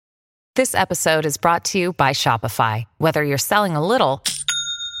This episode is brought to you by Shopify. Whether you're selling a little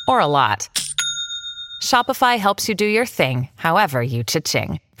or a lot, Shopify helps you do your thing, however you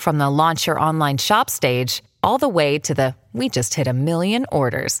cha-ching. From the launch your online shop stage, all the way to the we just hit 1 million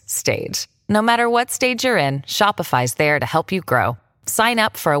orders stage. No matter what stage you're in, Shopify's there to help you grow. Sign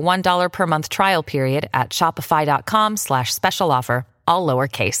up for a $1 per month trial period at shopify.com/special offer, all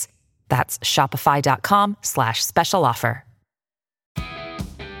lowercase. That's shopify.com/special offer.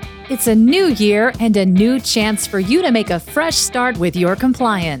 It's a new year and a new chance for you to make a fresh start with your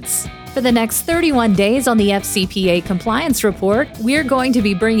compliance. For the next 31 days on the FCPA Compliance Report, we're going to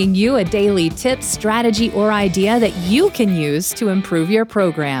be bringing you a daily tip, strategy, or idea that you can use to improve your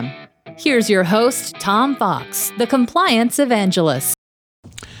program. Here's your host, Tom Fox, the Compliance Evangelist.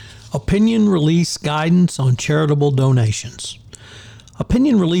 Opinion release guidance on charitable donations.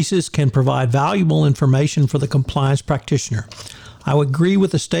 Opinion releases can provide valuable information for the compliance practitioner. I would agree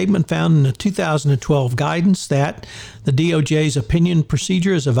with the statement found in the 2012 guidance that the DOJ's opinion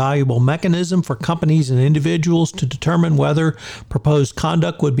procedure is a valuable mechanism for companies and individuals to determine whether proposed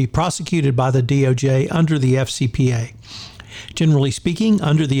conduct would be prosecuted by the DOJ under the FCPA. Generally speaking,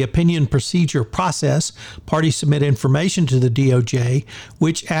 under the opinion procedure process, parties submit information to the DOJ,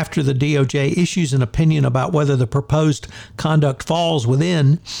 which, after the DOJ issues an opinion about whether the proposed conduct falls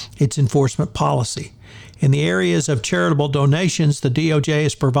within its enforcement policy. In the areas of charitable donations, the DOJ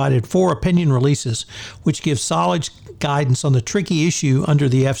has provided 4 opinion releases, which give solid guidance on the tricky issue under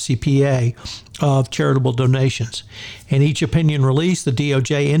the FCPA of charitable donations. In each opinion release, the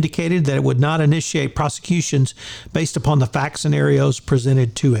DOJ indicated that it would not initiate prosecutions based upon the fact scenarios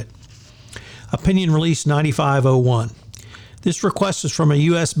presented to it. Opinion Release 9501. This request is from a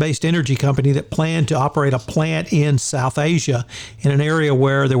U.S.-based energy company that planned to operate a plant in South Asia in an area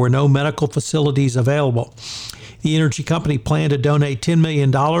where there were no medical facilities available. The energy company planned to donate $10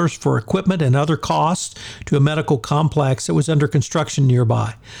 million for equipment and other costs to a medical complex that was under construction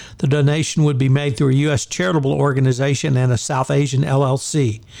nearby. The donation would be made through a U.S. charitable organization and a South Asian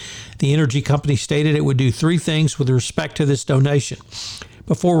LLC. The energy company stated it would do 3 things with respect to this donation.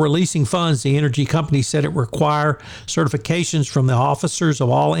 Before releasing funds, the energy company said it would require certifications from the officers of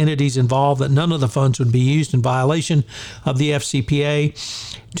all entities involved that none of the funds would be used in violation of the FCPA.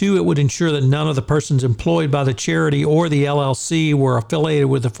 2, it would ensure that none of the persons employed by the charity or the LLC were affiliated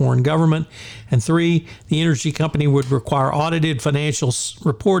with the foreign government. And 3, the energy company would require audited financial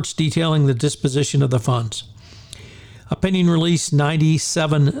reports detailing the disposition of the funds. Opinion Release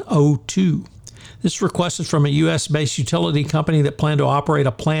 9702. This request is from a U.S.-based utility company that planned to operate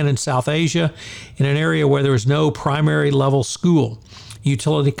a plant in South Asia in an area where there is no primary level school. The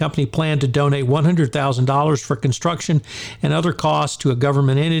utility company planned to donate $100,000 for construction and other costs to a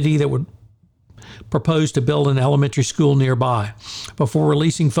government entity that would propose to build an elementary school nearby. Before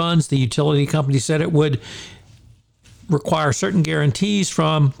releasing funds, the utility company said it would require certain guarantees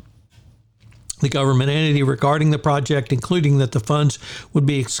from the government entity regarding the project, including that the funds would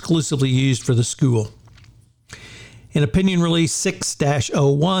be exclusively used for the school. In Opinion Release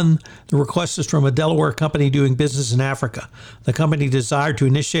 6-01, the request is from a Delaware company doing business in Africa. The company desired to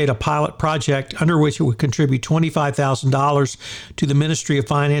initiate a pilot project under which it would contribute $25,000 to the Ministry of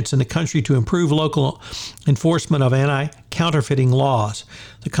Finance in the country to improve local enforcement of anti-counterfeiting laws.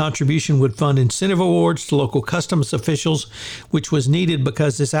 The contribution would fund incentive awards to local customs officials, which was needed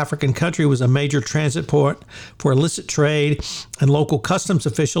because this African country was a major transit port for illicit trade, and local customs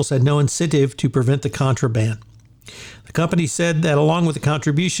officials had no incentive to prevent the contraband. The company said that along with the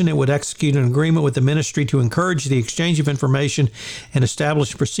contribution, it would execute an agreement with the ministry to encourage the exchange of information and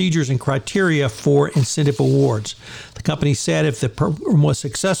establish procedures and criteria for incentive awards. The company said if the program was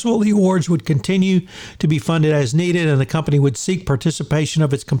successful, the awards would continue to be funded as needed, and the company would seek participation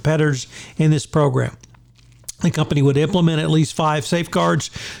of its competitors in this program. The company would implement at least 5 safeguards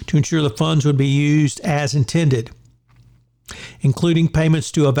to ensure the funds would be used as intended, including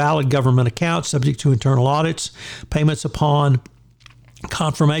payments to a valid government account subject to internal audits, payments upon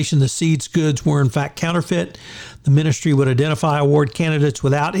confirmation the seeds goods were in fact counterfeit. The ministry would identify award candidates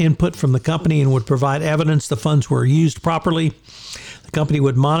without input from the company and would provide evidence the funds were used properly. The company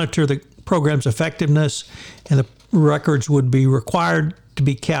would monitor the program's effectiveness, and the records would be required to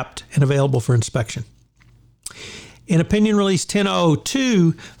be kept and available for inspection. In Opinion Release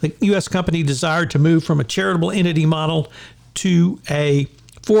 1002, the U.S. company desired to move from a charitable entity model to a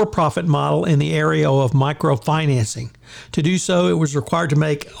for-profit model in the area of microfinancing. To do so, it was required to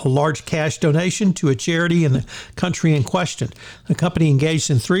make a large cash donation to a charity in the country in question. The company engaged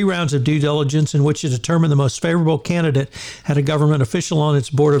in 3 rounds of due diligence in which it determined the most favorable candidate had a government official on its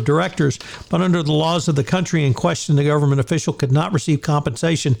board of directors, but under the laws of the country in question, the government official could not receive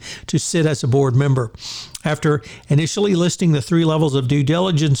compensation to sit as a board member. After initially listing the 3 levels of due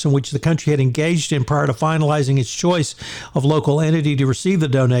diligence in which the country had engaged in prior to finalizing its choice of local entity to receive the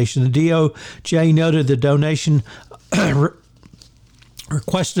donation, the DOJ noted the donation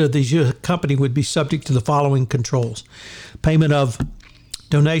requested of the company would be subject to the following controls. Payment of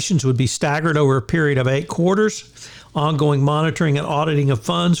donations would be staggered over a period of 8 quarters. Ongoing monitoring and auditing of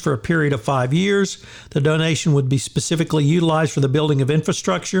funds for a period of 5 years. The donation would be specifically utilized for the building of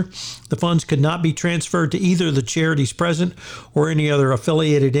infrastructure. The funds could not be transferred to either the charities present or any other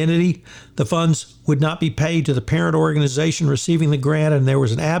affiliated entity. The funds would not be paid to the parent organization receiving the grant, and there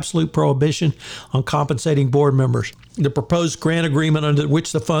was an absolute prohibition on compensating board members. The proposed grant agreement under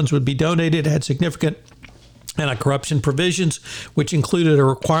which the funds would be donated had significant anti-corruption provisions, which included a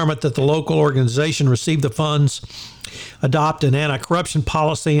requirement that the local organization receive the funds, adopt an anti-corruption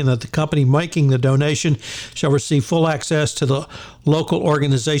policy, and that the company making the donation shall receive full access to the local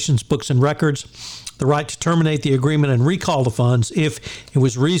organization's books and records, the right to terminate the agreement and recall the funds if it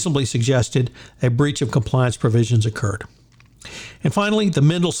was reasonably suggested a breach of compliance provisions occurred. And finally, the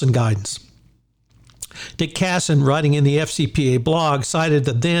Mendelsohn guidance. Dick Casson, writing in the FCPA blog, cited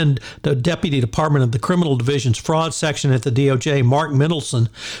the Deputy Department of the Criminal Division's fraud section at the DOJ, Mark Mendelsohn,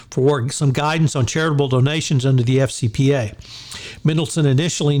 for some guidance on charitable donations under the FCPA. Mendelsohn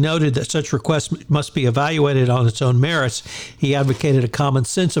initially noted that such requests must be evaluated on its own merits. He advocated a common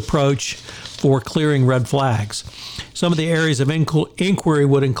sense approach for clearing red flags. Some of the areas of inquiry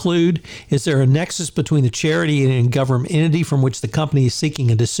would include: is there a nexus between the charity and a government entity from which the company is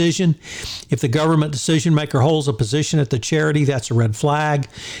seeking a decision? If the government decision maker holds a position at the charity, that's a red flag.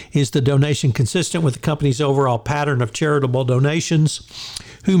 Is the donation consistent with the company's overall pattern of charitable donations?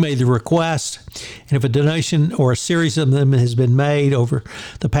 Who made the request? And if a donation or a series of them has been made over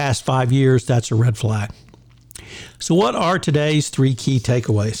the past 5 years, that's a red flag. So what are today's 3 key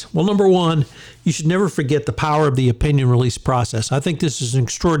takeaways? Well, number 1, you should never forget the power of the opinion release process. I think this is an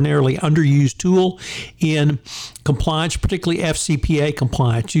extraordinarily underused tool in compliance, particularly FCPA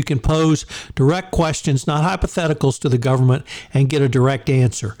compliance. You can pose direct questions, not hypotheticals, to the government and get a direct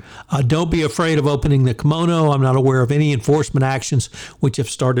answer. Don't be afraid of opening the kimono. I'm not aware of any enforcement actions which have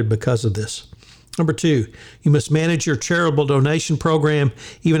started because of this. Number 2, you must manage your charitable donation program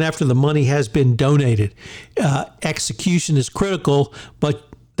even after the money has been donated. Execution is critical, but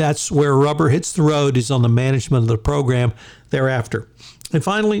that's where rubber hits the road, is on the management of the program thereafter. And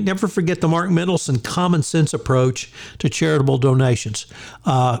finally, never forget the Mark Mendelsohn common sense approach to charitable donations.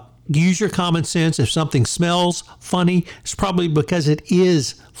 Use your common sense. If something smells funny, it's probably because it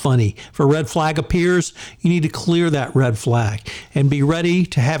is funny. If a red flag appears, you need to clear that red flag and be ready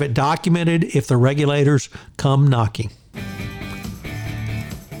to have it documented if the regulators come knocking. I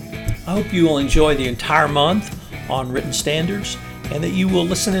hope you will enjoy the entire month on written standards and that you will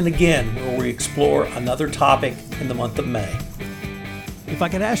listen in again where we explore another topic in the month of May. If I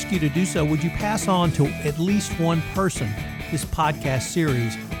could ask you to do so, would you pass on to at least one person this podcast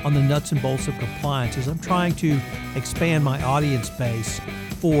series on the nuts and bolts of compliance, as I'm trying to expand my audience base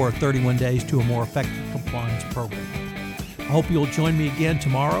for 31 Days to a More Effective Compliance program. I hope you'll join me again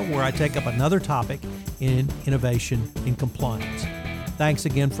tomorrow where I take up another topic in innovation in compliance. Thanks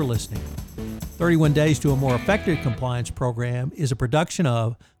again for listening. 31 Days to a More Effective Compliance program is a production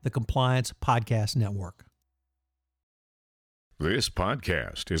of the Compliance Podcast Network. This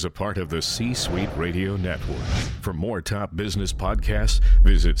podcast is a part of the C-Suite Radio Network. For more top business podcasts,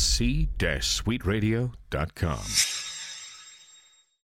 visit c-suiteradio.com.